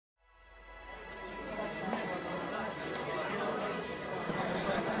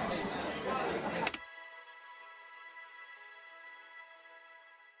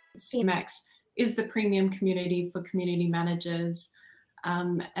CMX is the premium community for community managers.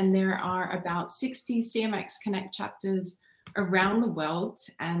 And there are about 60 CMX Connect chapters around the world.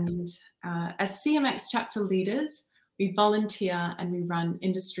 And as CMX chapter leaders, we volunteer and we run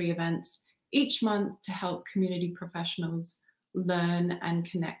industry events each month to help community professionals learn and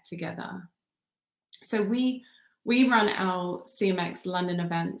connect together. So we run our CMX London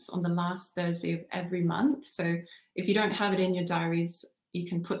events on the last Thursday of every month. So if you don't have it in your diaries, you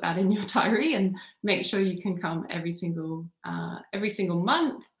can put that in your diary and make sure you can come every single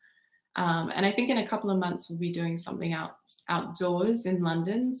month. And I think in a couple of months we'll be doing something outdoors in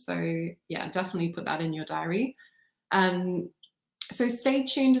London. So yeah, definitely put that in your diary. So stay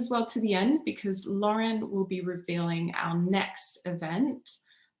tuned as well to the end, because Lauren will be revealing our next event,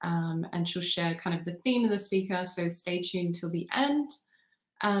 and she'll share kind of the theme of the speaker. So stay tuned till the end.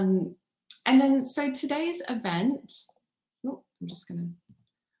 And then, so today's event,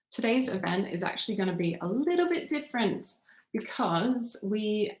 today's event is actually going to be a little bit different, because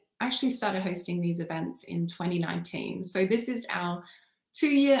we actually started hosting these events in 2019. So this is our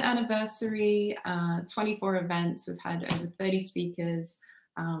 2-year anniversary, 24 events. We've had over 30 speakers.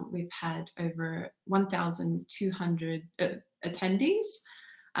 We've had over 1,200 attendees.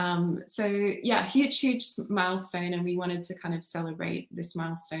 So yeah, huge milestone, and we wanted to kind of celebrate this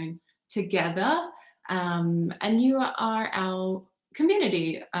milestone together. And you are our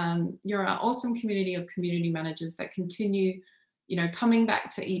community. You're our awesome community of community managers that continue, you know, coming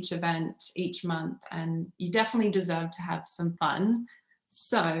back to each event each month, and you definitely deserve to have some fun.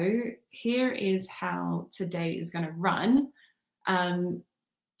 So here is how today is going to run.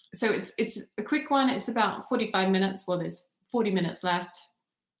 So it's a quick one. It's about 45 minutes. Well, there's 40 minutes left.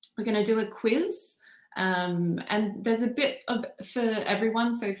 We're going to do a quiz, and there's a bit for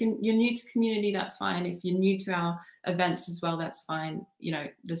everyone. So if you're new to community, that's fine. If you're new to our events as well, that's fine. You know,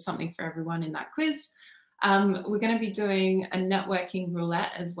 there's something for everyone in that quiz. We're going to be doing a networking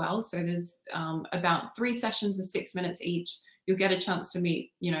roulette as well. So there's about 3 sessions of 6 minutes each. You'll get a chance to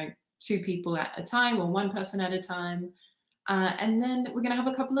meet, you know, 2 people at a time or 1 person at a time. And then we're going to have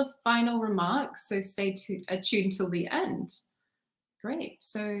a couple of final remarks. So stay tuned till the end. Great.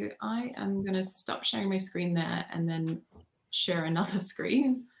 So I am going to stop sharing my screen there and then share another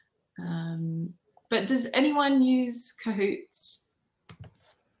screen. But does anyone use Kahoots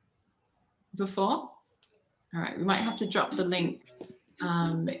before? All right, we might have to drop the link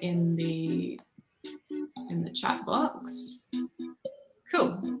in the chat box.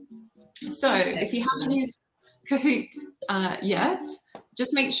 Cool. So if you haven't used Kahoot yet,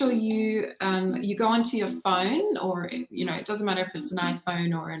 just make sure you go onto your phone, or you know, it doesn't matter if it's an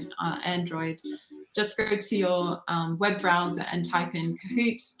iPhone or an Android. Just go to your web browser and type in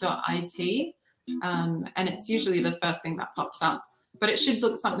kahoot.it, and it's usually the first thing that pops up. But it should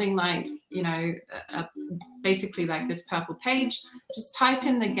look something like, you know, basically like this purple page. Just type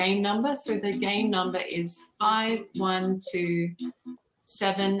in the game number. So the game number is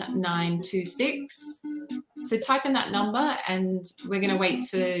 5127926. So type in that number, and we're going to wait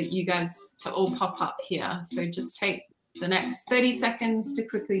for you guys to all pop up here. So just take the next 30 seconds to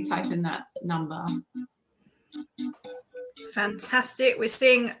quickly type in that number. Fantastic. We're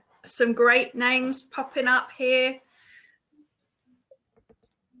seeing some great names popping up here.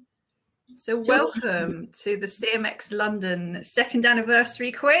 So welcome to the CMX London 2nd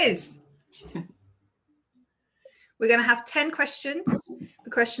anniversary quiz. We're going to have 10 questions. The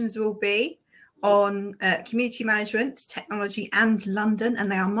questions will be on community management, technology and London,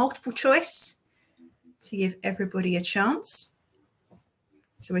 and they are multiple choice to give everybody a chance.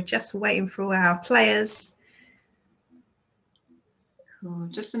 So we're just waiting for all our players. Cool.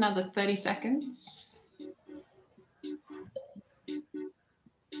 Just another 30 seconds.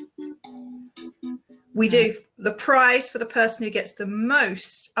 We do the prize for the person who gets the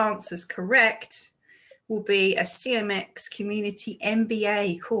most answers correct will be a CMX Community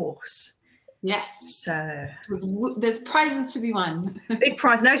MBA course. Yes. So there's prizes to be won. Big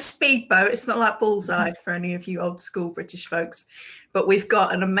prize. No speedboat. It's not like Bullseye for any of you old school British folks. But we've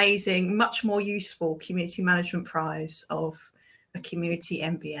got an amazing, much more useful community management prize of a community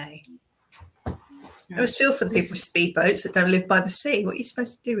MBA. I always feel for the people with speedboats that don't live by the sea. What are you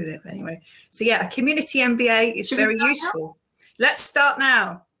supposed to do with it anyway? So yeah, a community MBA is very useful. Let's start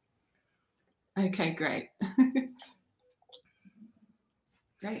now. Okay, great.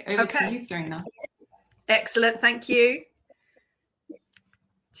 Great. Over to you, Serena. Excellent. Thank you.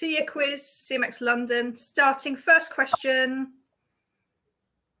 2-year quiz, CMX London. Starting first question.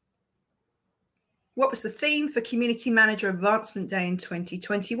 What was the theme for Community Manager Advancement Day in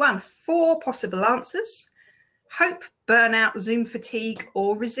 2021? 4 possible answers: hope, burnout, Zoom fatigue,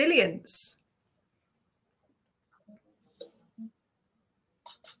 or resilience?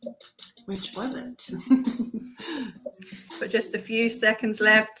 Which was it? But just a few seconds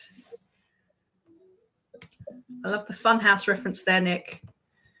left. I love the Funhouse reference there, Nick.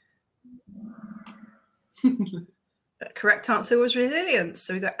 The correct answer was resilience.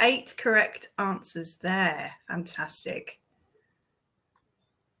 So we got 8 correct answers there. Fantastic.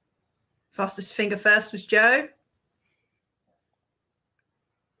 Fastest finger first was Joe.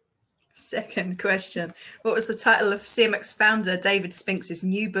 Second question. What was the title of CMX founder David Spinks's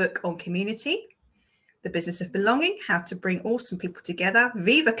new book on community? The Business of Belonging, How to Bring Awesome People Together,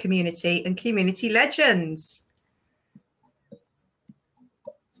 Viva Community, and Community Legends.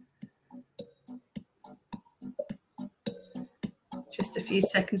 Just a few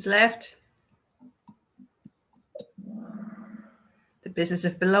seconds left. The Business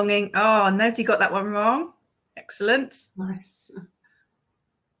of Belonging. Oh, nobody got that one wrong. Excellent. Nice.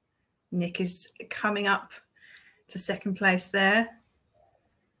 Nick is coming up to second place there.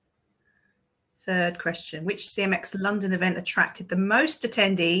 Third question. Which CMX London event attracted the most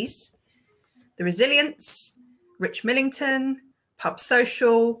attendees? The Resilience, Rich Millington, Pub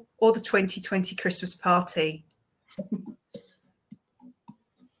Social, or the 2020 Christmas Party?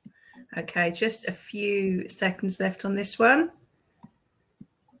 Okay, just a few seconds left on this one.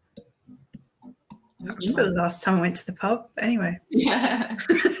 I can't remember the last time I went to the pub, but anyway. Yeah.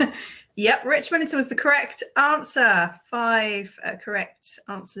 Yep, Rich Millington was the correct answer. 5 correct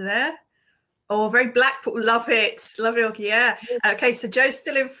answer there. Oh, very Blackpool. Love it. Love it. Yeah. Okay, so Joe's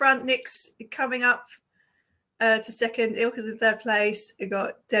still in front. Nick's coming up to second. Ilka's in third place. We've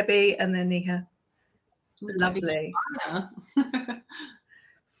got Debbie and then Nika. Lovely.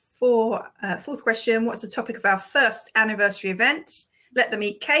 Fourth question. What's the topic of our first anniversary event? Let them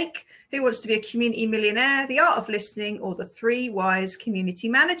eat cake. Who wants to be a community millionaire? The art of listening, or the 3 wise community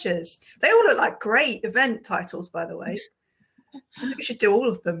managers? They all look like great event titles, by the way. I think we should do all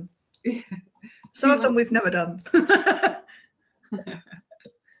of them. Some of them we've never done.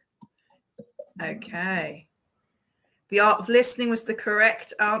 Okay. The art of listening was the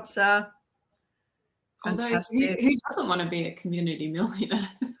correct answer. Fantastic. Who doesn't want to be a community millionaire?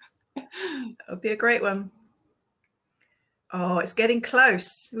 That would be a great one. Oh, it's getting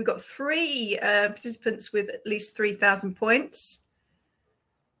close. We've got 3 participants with at least 3,000 points.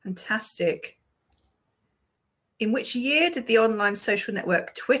 Fantastic. In which year did the online social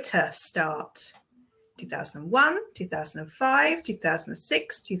network Twitter start? 2001, 2005,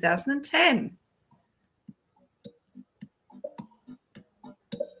 2006, 2010.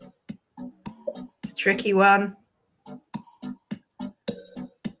 It's a tricky one.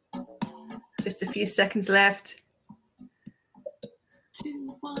 Just a few seconds left. 2,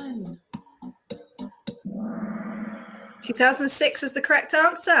 1. 2006 is the correct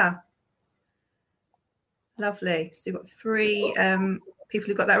answer. Lovely. So you've got 3 people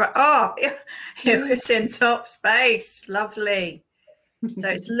who got that right. Oh, it was in top space. Lovely. So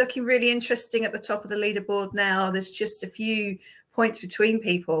it's looking really interesting at the top of the leaderboard now. There's just a few points between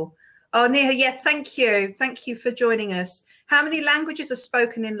people. Oh, Neha, yeah, thank you. Thank you for joining us. How many languages are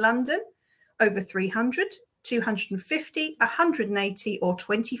spoken in London? Over 300, 250, 180, or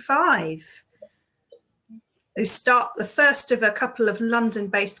 25? We start the first of a couple of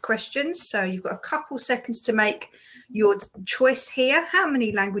London-based questions. So you've got a couple seconds to make your choice here. How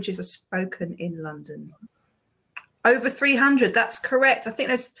many languages are spoken in London? Over 300, that's correct. I think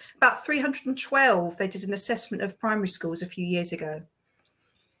there's about 312. They did an assessment of primary schools a few years ago.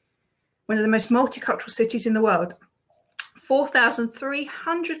 One of the most multicultural cities in the world.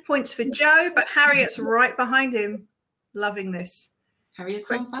 4,300 points for Joe, but Harriet's right behind him. Loving this. Harriet's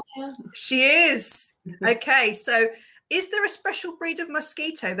on fire. She is. Okay, so is there a special breed of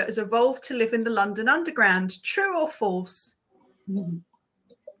mosquito that has evolved to live in the London Underground? True or false?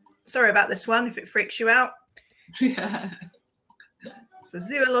 Sorry about this one if it freaks you out. Yeah. It's a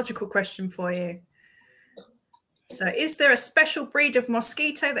zoological question for you. So is there a special breed of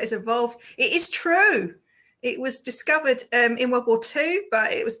mosquito that has evolved? It is true. It was discovered in World War II,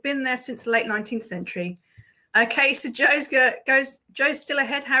 but it was been there since the late 19th century. Okay, so Joe's still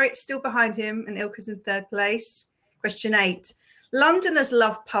ahead. Harriet's still behind him, and Ilka's in third place. Question 8. Londoners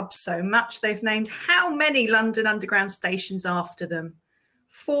love pubs so much they've named how many London Underground stations after them?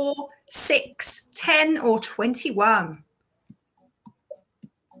 4, 6, 10, or 21?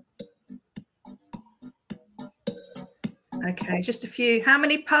 Okay, just a few. How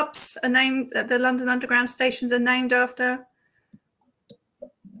many pubs are named, the London Underground stations are named after?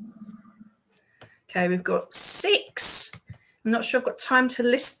 Okay, we've got 6. I'm not sure I've got time to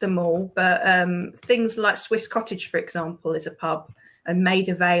list them all, but things like Swiss Cottage, for example, is a pub, and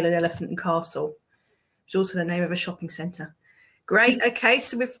Maida Vale and Elephant and Castle, which is also the name of a shopping centre. Great. Okay,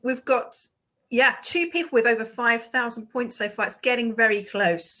 so we've got, yeah, 2 people with over 5,000 points so far. It's getting very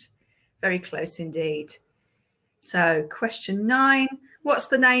close indeed. So question 9, what's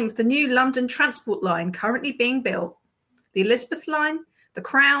the name of the new London transport line currently being built? The Elizabeth line, the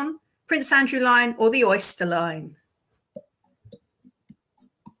Crown, Prince Andrew line, or the Oyster line?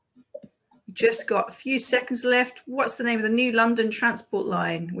 Just got a few seconds left. What's the name of the new London transport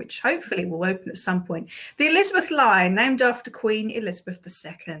line, which hopefully will open at some point? The Elizabeth line, named after Queen Elizabeth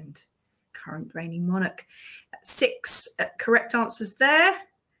II, current reigning monarch. 6 correct answers there.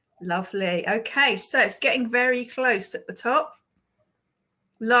 Lovely. Okay, so it's getting very close at the top.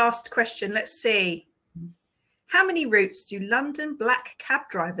 Last question. Let's see. How many routes do London black cab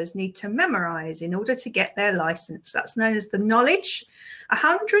drivers need to memorise in order to get their licence? That's known as the knowledge.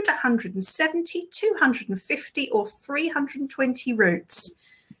 100, 170, 250 or 320 routes.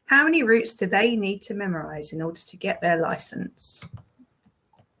 How many routes do they need to memorise in order to get their licence?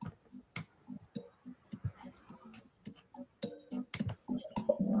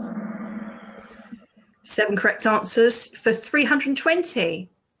 Seven correct answers for 320.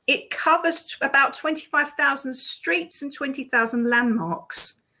 It covers about 25,000 streets and 20,000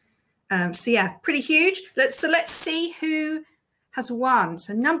 landmarks. So yeah, pretty huge. Let's see who has won.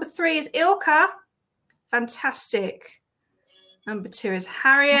 So number 3 is Ilka. Fantastic. Number 2 is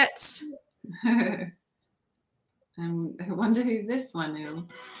Harriet. I wonder who this one is.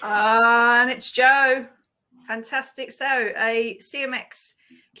 And it's Joe. Fantastic. So a CMX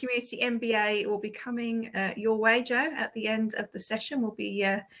Community MBA will be coming your way, Joe, at the end of the session. We'll be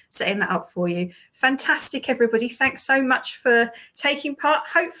setting that up for you. Fantastic, everybody. Thanks so much for taking part.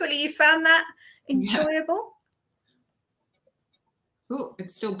 Hopefully you found that enjoyable. Yeah. Oh,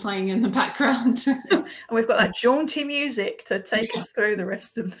 it's still playing in the background. And we've got that jaunty music to take us through the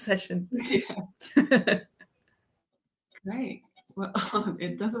rest of the session. Yeah. Great. Well,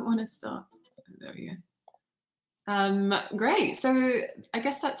 it doesn't want to start. There we go. Great. So I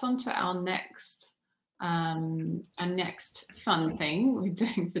guess that's on to our next fun thing we're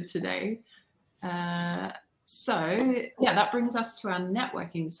doing for today. So yeah, that brings us to our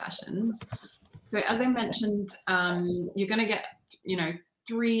networking sessions. So as I mentioned, you're going to get,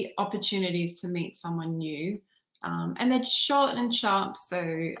 3 opportunities to meet someone new. And they're short and sharp.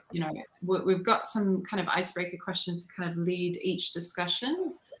 So, we've got some kind of icebreaker questions to kind of lead each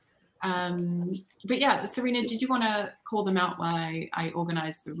discussion. But yeah, Serena, did you want to call them out while I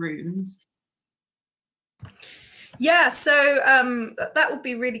organize the rooms? Yeah, so that would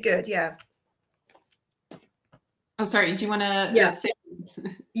be really good. Yeah. Oh, sorry. Do you want to?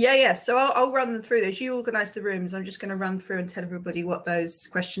 Yeah. So I'll run them through those. You organize the rooms. I'm just going to run through and tell everybody what those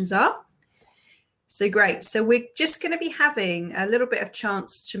questions are. So great. So we're just going to be having a little bit of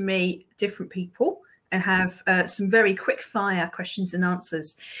chance to meet different people and have some very quick fire questions and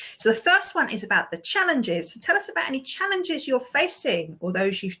answers. So the first one is about the challenges. So tell us about any challenges you're facing or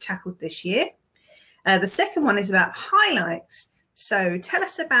those you've tackled this year. The second one is about highlights. So tell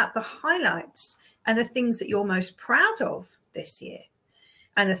us about the highlights and the things that you're most proud of this year.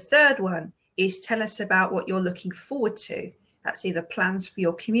 And the third one is tell us about what you're looking forward to. That's either plans for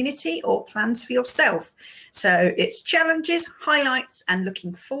your community or plans for yourself. So it's challenges, highlights, and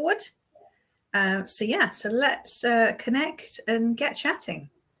looking forward. So let's connect and get chatting.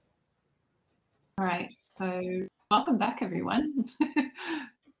 All right, so welcome back, everyone.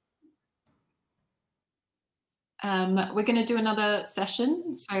 We're going to do another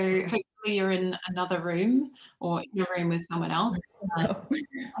session. So hopefully you're in another room or in a room with someone else.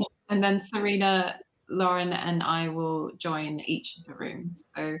 And then Serena, Lauren, and I will join each of the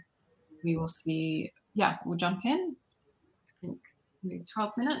rooms. So we will see, we'll jump in. I think maybe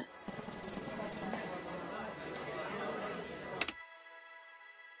 12 minutes.